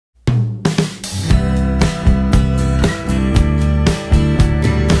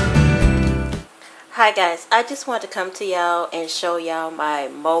Hi guys, I just wanted to come to y'all and show y'all my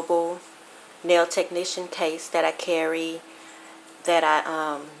mobile nail technician case that I carry, that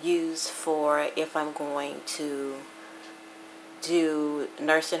I use for if I'm going to do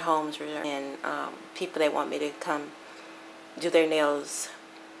nursing homes and people that want me to come do their nails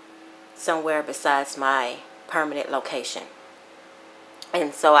somewhere besides my permanent location.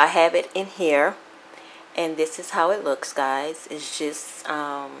 And so I have it in here, and this is how it looks, guys. It's just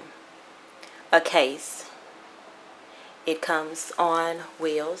a case. It comes on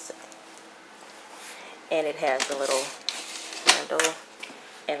wheels, and it has a little handle,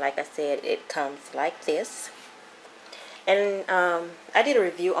 and like I said, it comes like this. And I did a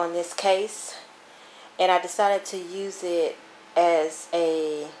review on this case, and I decided to use it as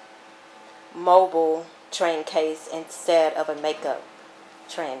a mobile train case instead of a makeup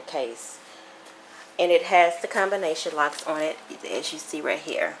train case. And it has the combination locks on it, as you see right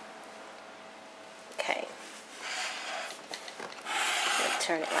here. Okay, I'll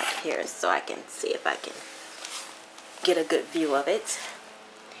turn it like here so I can see if I can get a good view of it.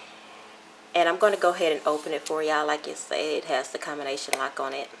 And I'm going to go ahead and open it for y'all. Like you say, it has the combination lock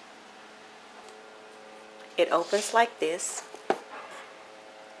on it. It opens like this.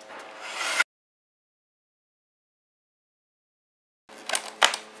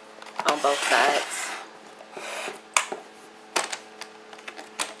 On both sides.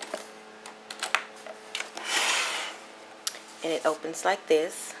 And it opens like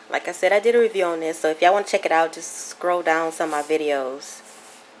this. Like I said, I did a review on this, so if y'all want to check it out, just scroll down some of my videos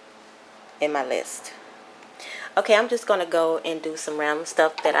in my list. Okay, I'm just going to go and do some random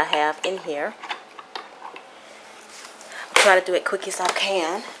stuff that I have in here. I'll try to do it quick as I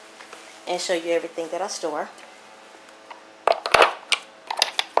can and show you everything that I store.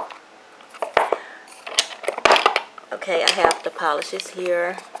 Okay, I have the polishes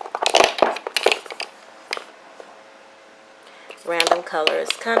here. Random colors,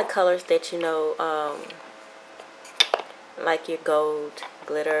 kind of colors that you know, like your gold,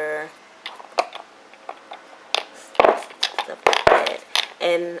 glitter, stuff like that.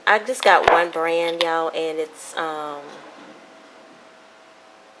 And I just got one brand, y'all, and it's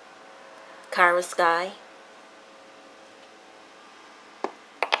Kyra Sky.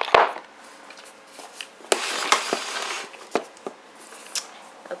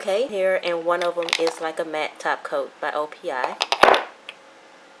 Okay, here, and one of them is like a matte top coat by OPI.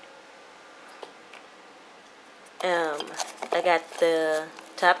 I got the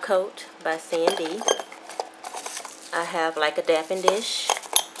top coat by C&D. I have like a dapping dish,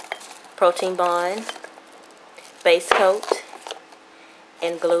 protein bond, base coat,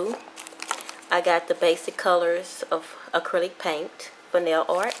 and glue. I got the basic colors of acrylic paint for nail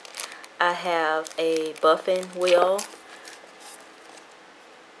art. I have a buffing wheel,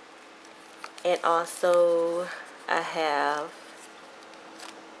 and also I have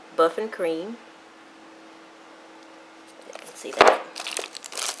buffing cream. See that.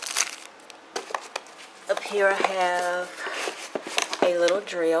 Up here I have a little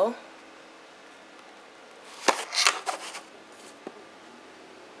drill.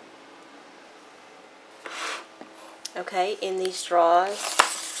 Okay, in these straws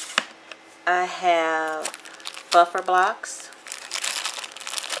I have buffer blocks,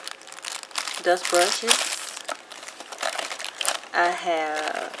 dust brushes. I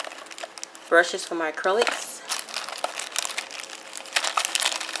have brushes for my acrylics,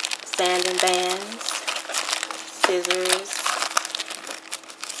 sanding bands, scissors,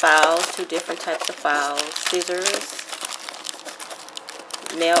 files, 2 different types of files, scissors,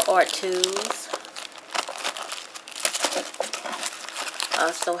 nail art tools. I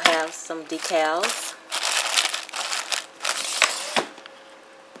also have some decals.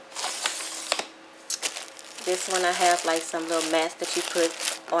 This one I have like some little mats that you put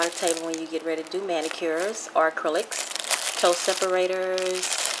on the table when you get ready to do manicures, or acrylics, toe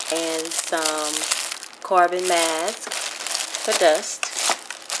separators, and some carbon masks for dust.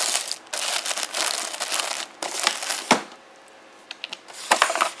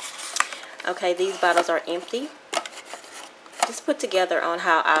 Okay, these bottles are empty. Just put together on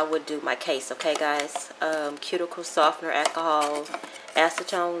how I would do my case, okay guys? Cuticle softener, alcohol,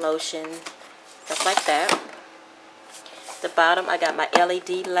 acetone lotion, stuff like that. The bottom, I got my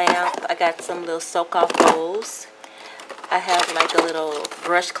LED lamp. I got some little soak-off bowls. I have like a little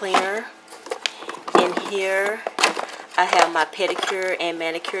brush cleaner. In here, I have my pedicure and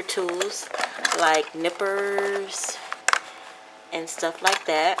manicure tools, like nippers and stuff like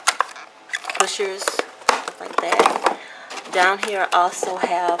that. Pushers, stuff like that. Down here I also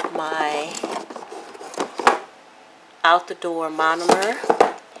have my out the door monomer.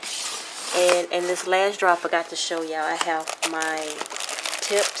 And in this last drawer, I forgot to show y'all, I have my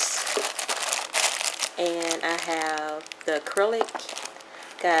tips. And I have the acrylic.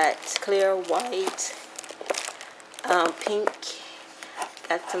 Got clear white, pink.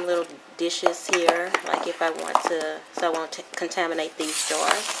 Got some little dishes here, like if I want to, so I won't contaminate these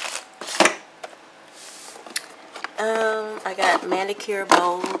jars. I got manicure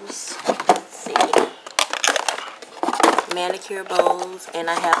bowls. Let's see. Manicure bowls, and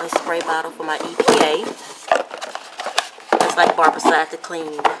I have a spray bottle for my EPA. It's like Barbicide to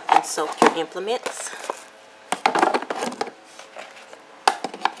clean and soak your implements.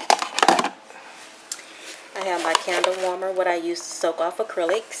 I have my candle warmer, what I use to soak off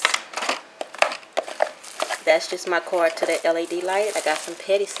acrylics. That's just my cord to the LED light. I got some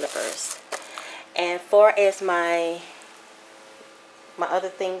petty slippers. And far as my other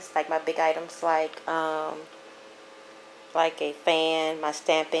things, like my big items, like a fan, my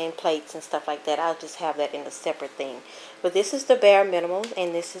stamping plates and stuff like that, I'll just have that in a separate thing. But this is the bare minimum,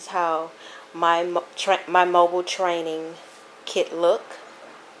 and this is how my mobile training kit look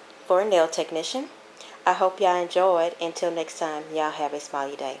for a nail technician. I hope y'all enjoyed. Until next time, y'all have a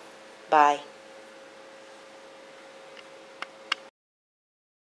smiley day. Bye.